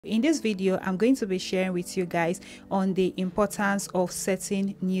In this video, I'm going to be sharing with you guys on the importance of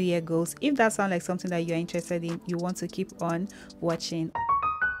setting New Year goals. If that sounds like something that you're interested in, you want to keep on watching.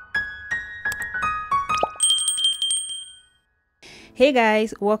 Hey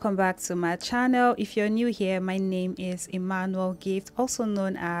guys, welcome back to my channel. If you're new here, my name is Emmanuel Gift, also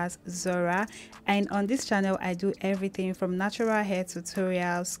known as Zora, and on this channel I do everything from natural hair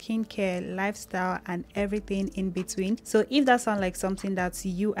tutorials, skincare, lifestyle, and everything in between. So if that sounds like something that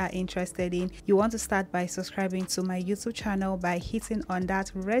you are interested in, you want to start by subscribing to my YouTube channel by hitting on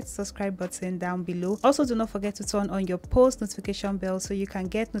that red subscribe button down below. Also, do not forget to turn on your post notification bell so you can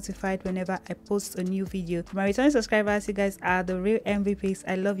get notified whenever I post a new video. For my returning subscribers, you guys are the real MVPs.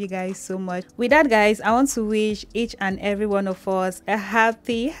 I love you guys so much. With that, guys, I want to wish each and every one of us a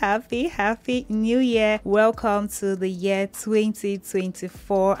happy new year. Welcome to the year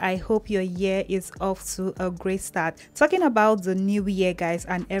 2024. I hope your year is off to a great start. Talking about the new year, guys,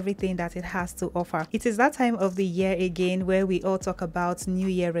 and everything that it has to offer, it is that time of the year again where we all talk about new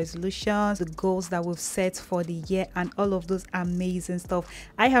year resolutions, the goals that we've set for the year, and all of those amazing stuff.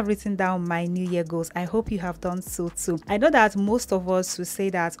 I have written down my new year goals. I hope you have done so too. I know that most of us will say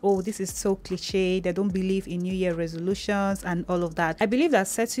that, oh, this is so cliche, they don't believe in new year resolutions and all of that. I believe that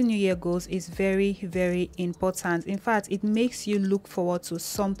setting new year goals is very important. In fact, it makes you look forward to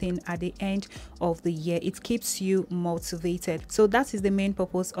something at the end of the year. It keeps you motivated. So that is the main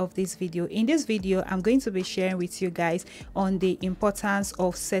purpose of this video. In this video, I'm going to be sharing with you guys on the importance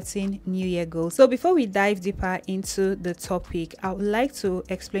of setting new year goals. So before we dive deeper into the topic, I would like to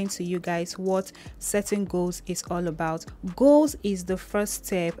explain to you guys what setting goals is all about. Goals is the first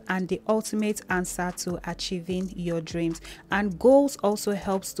step and the ultimate answer to achieving your dreams, and goals also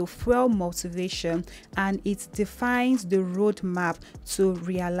helps to fuel motivation, and it defines the roadmap to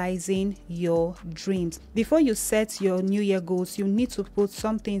realizing your dreams. Before you set your new year goals, you need to put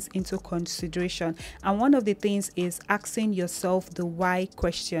some things into consideration, and one of the things is asking yourself the why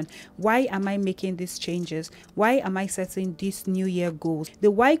question. Why am I making these changes? Why am I setting these new year goals?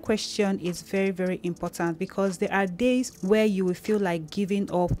 The why question is very important, because there are days where you will feel like giving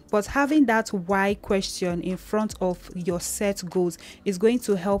up, but having that why question in front of your set goals is going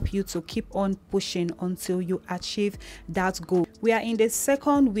to help you to keep on pushing until you achieve that goal. We are in the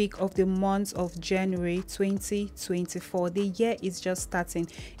second week of the month of January 2024. The year is just starting.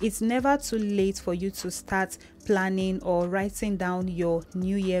 It's never too late for you to start planning or writing down your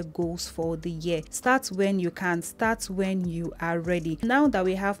new year goals for the year. Start when you can, start when you are ready. Now that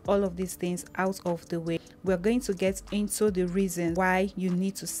we have all of these things out of the way, we're going to get into the reason why you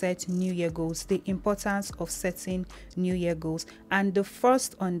need to set new year goals, the importance of setting new year goals. And the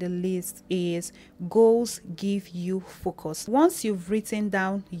first on the list is goals give you focus. Once you've written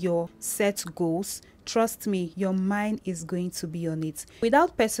down your set goals, trust me, your mind is going to be on it.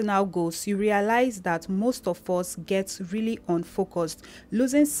 Without personal goals, you realize that most of us get really unfocused,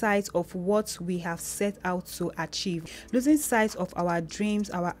 losing sight of what we have set out to achieve, losing sight of our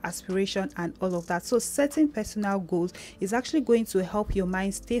dreams, our aspiration, and all of that. So setting personal goals is actually going to help your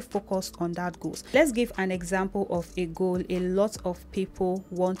mind stay focused on that goals. Let's give an example of a goal a lot of people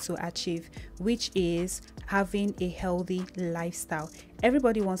want to achieve, which is having a healthy lifestyle.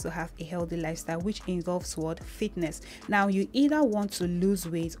 Everybody wants to have a healthy lifestyle, which involves what? Fitness. Now, you either want to lose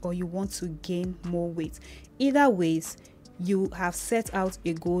weight or you want to gain more weight. Either ways, you have set out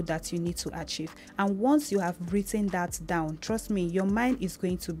a goal that you need to achieve, and once you have written that down, trust me, your mind is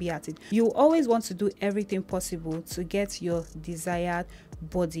going to be at it. You always want to do everything possible to get your desired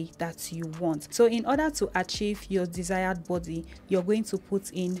body that you want. So in order to achieve your desired body, you're going to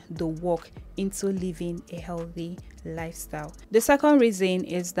put in the work into living a healthy lifestyle. The second reason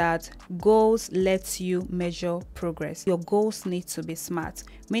is that goals let you measure progress. Your goals need to be smart,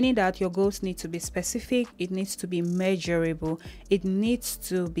 meaning that your goals need to be specific, it needs to be measurable, it needs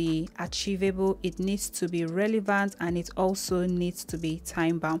to be achievable, it needs to be relevant, and it also needs to be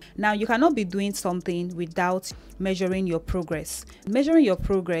time bound. Now, you cannot be doing something without measuring your progress. Measuring your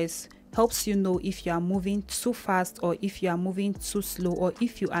progress helps you know if you are moving too fast or if you are moving too slow or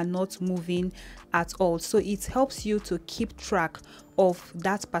if you are not moving at all. So it helps you to keep track of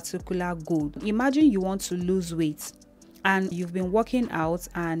that particular goal. Imagine you want to lose weight and you've been working out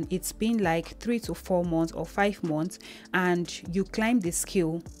and it's been like 3 to 4 months or 5 months, and you climb the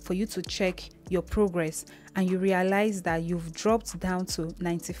scale for you to check your progress and you realize that you've dropped down to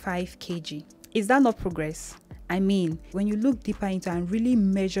 95 kg. Is that not progress? I mean, when you look deeper into and really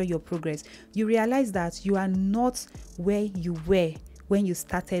measure your progress, you realize that you are not where you were when you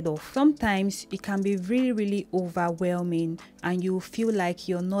started off. Sometimes it can be really overwhelming and you feel like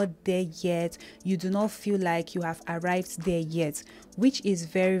you're not there yet. You do not feel like you have arrived there yet, which is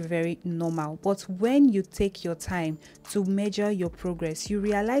very normal. But when you take your time to measure your progress, you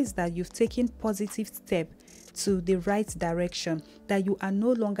realize that you've taken positive steps to the right direction, that you are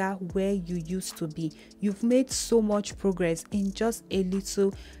no longer where you used to be. You've made so much progress in just a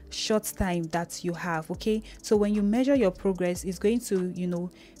little short time that you have. Okay, so when you measure your progress, it's going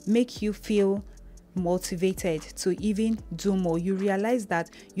to make you feel motivated to even do more. You realize that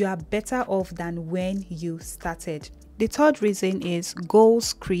you are better off than when you started. The third reason is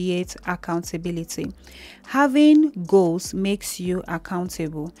goals create accountability. Having goals makes you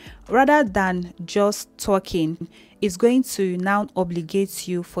accountable. Rather than just talking, it's going to now obligate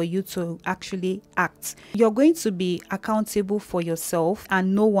you for you to actually act. You're going to be accountable for yourself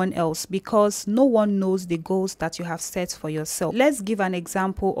and no one else, because no one knows the goals that you have set for yourself. Let's give an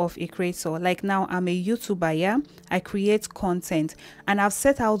example of a creator. Like now, I'm a YouTuber, yeah? I create content and I've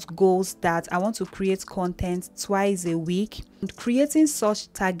set out goals that I want to create content twice a week. Creating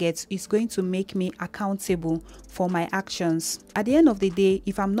such targets is going to make me accountable for my actions. At the end of the day,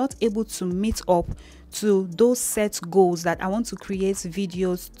 if I'm not able to meet up to those set goals that I want to create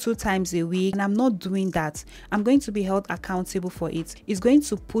videos 2 times a week and I'm not doing that, I'm going to be held accountable for it. It's going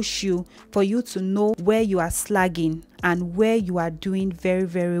to push you for you to know where you are slagging and where you are doing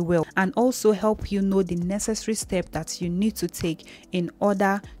very well, and also help you know the necessary step that you need to take in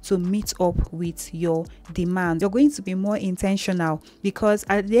order to meet up with your demands. You're going to be more intentional because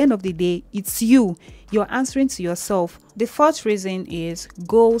at the end of the day, it's you're answering to yourself. The fourth reason is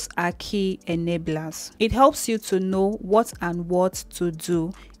goals are key enablers. It helps you to know what to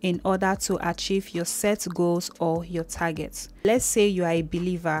do in order to achieve your set goals or your targets. Let's say you are a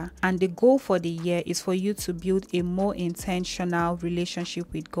believer and the goal for the year is for you to build a more intentional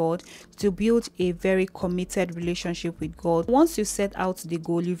relationship with God, to build a very committed relationship with God. Once you set out the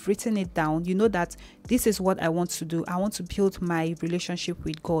goal, you've written it down, you know that this is what I want to do. I want to build my relationship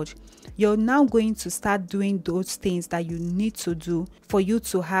with God. You're now going to start doing those things that you need to do for you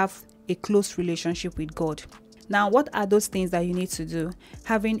to have a close relationship with God. Now, what are those things that you need to do?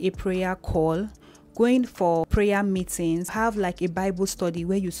 Having a prayer call, going for prayer meetings, have like a Bible study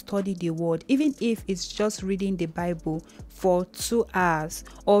where you study the word, even if it's just reading the Bible for 2 hours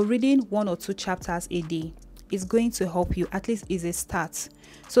or reading 1 or 2 chapters a day. Is going to help you. At least is a start.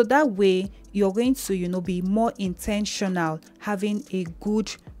 So that way you're going to be more intentional, having a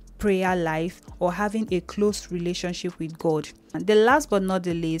good prayer life or having a close relationship with God. And the last but not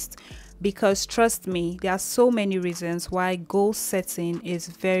the least, because trust me, there are so many reasons why goal setting is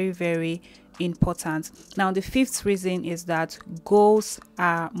very important. Now, the fifth reason is that goals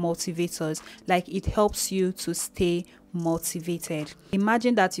are motivators. Like, it helps you to stay motivated.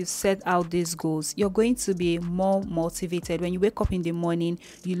 Imagine that you set out these goals. You're going to be more motivated. When you wake up in the morning,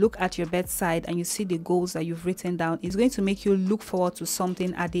 you look at your bedside and you see the goals that you've written down. It's going to make you look forward to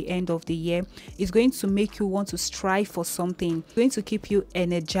something at the end of the year. It's going to make you want to strive for something. It's going to keep you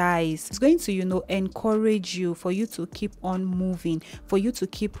energized. It's going to encourage you for you to keep on moving, for you to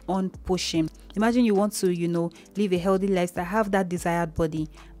keep on pushing. Imagine you want to live a healthy lifestyle, have that desired body,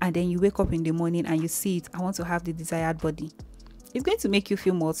 and then you wake up in the morning and you see it. I want to have the desired body. It's going to make you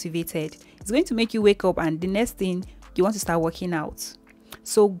feel motivated. It's going to make you wake up and the next thing, you want to start working out.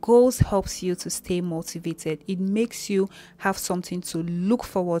 So goals helps you to stay motivated. It makes you have something to look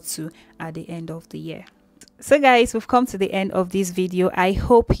forward to at the end of the year. So guys, we've come to the end of this video. I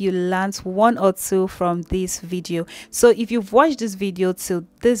hope you learned 1 or 2 from this video. So if you've watched this video till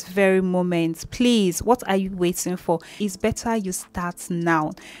this very moment, please, what are you waiting for? It's better you start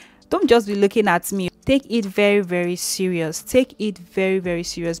now. Don't just be looking at me. Take it very serious. Take it very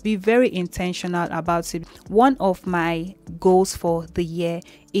serious. Be very intentional about it. One of my goals for the year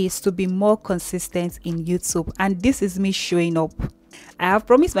is to be more consistent in YouTube, and this is me showing up. I have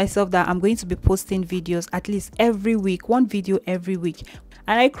promised myself that I'm going to be posting videos at least every week, 1 video every week,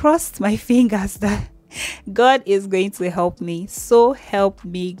 and I crossed my fingers that God is going to help me. So help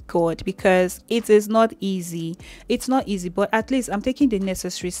me God, because it is not easy. It's not easy, but at least I'm taking the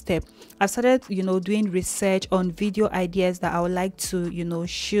necessary step. I've started doing research on video ideas that I would like to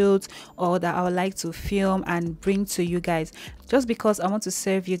shoot, or that I would like to film and bring to you guys, just because I want to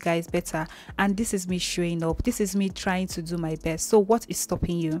serve you guys better. And this is me showing up. This is me trying to do my best. So what is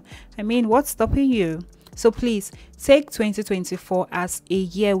stopping you? I mean, what's stopping you? So please take 2024 as a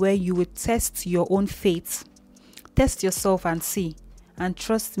year where you will test your own faith. Test yourself and see. And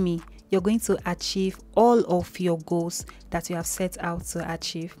trust me, you're going to achieve all of your goals that you have set out to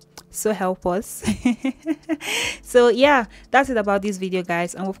achieve. So help us. So yeah, that's it about this video,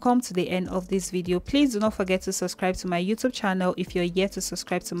 guys, and we've come to the end of this video. Please do not forget to subscribe to my YouTube channel. If you're yet to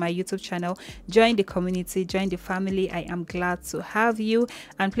subscribe to my YouTube channel, join the community, join the family. I am glad to have you.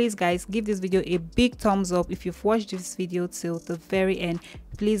 And please, guys, give this video a big thumbs up. If you've watched this video till the very end,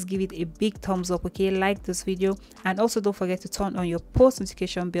 please give it a big thumbs up. Okay, like this video, and also don't forget to turn on your post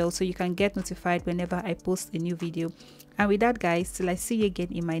notification bell so you can get notified whenever I post a new video. And with that, guys, till I see you again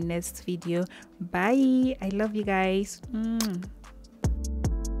in my next video, bye. I love you guys.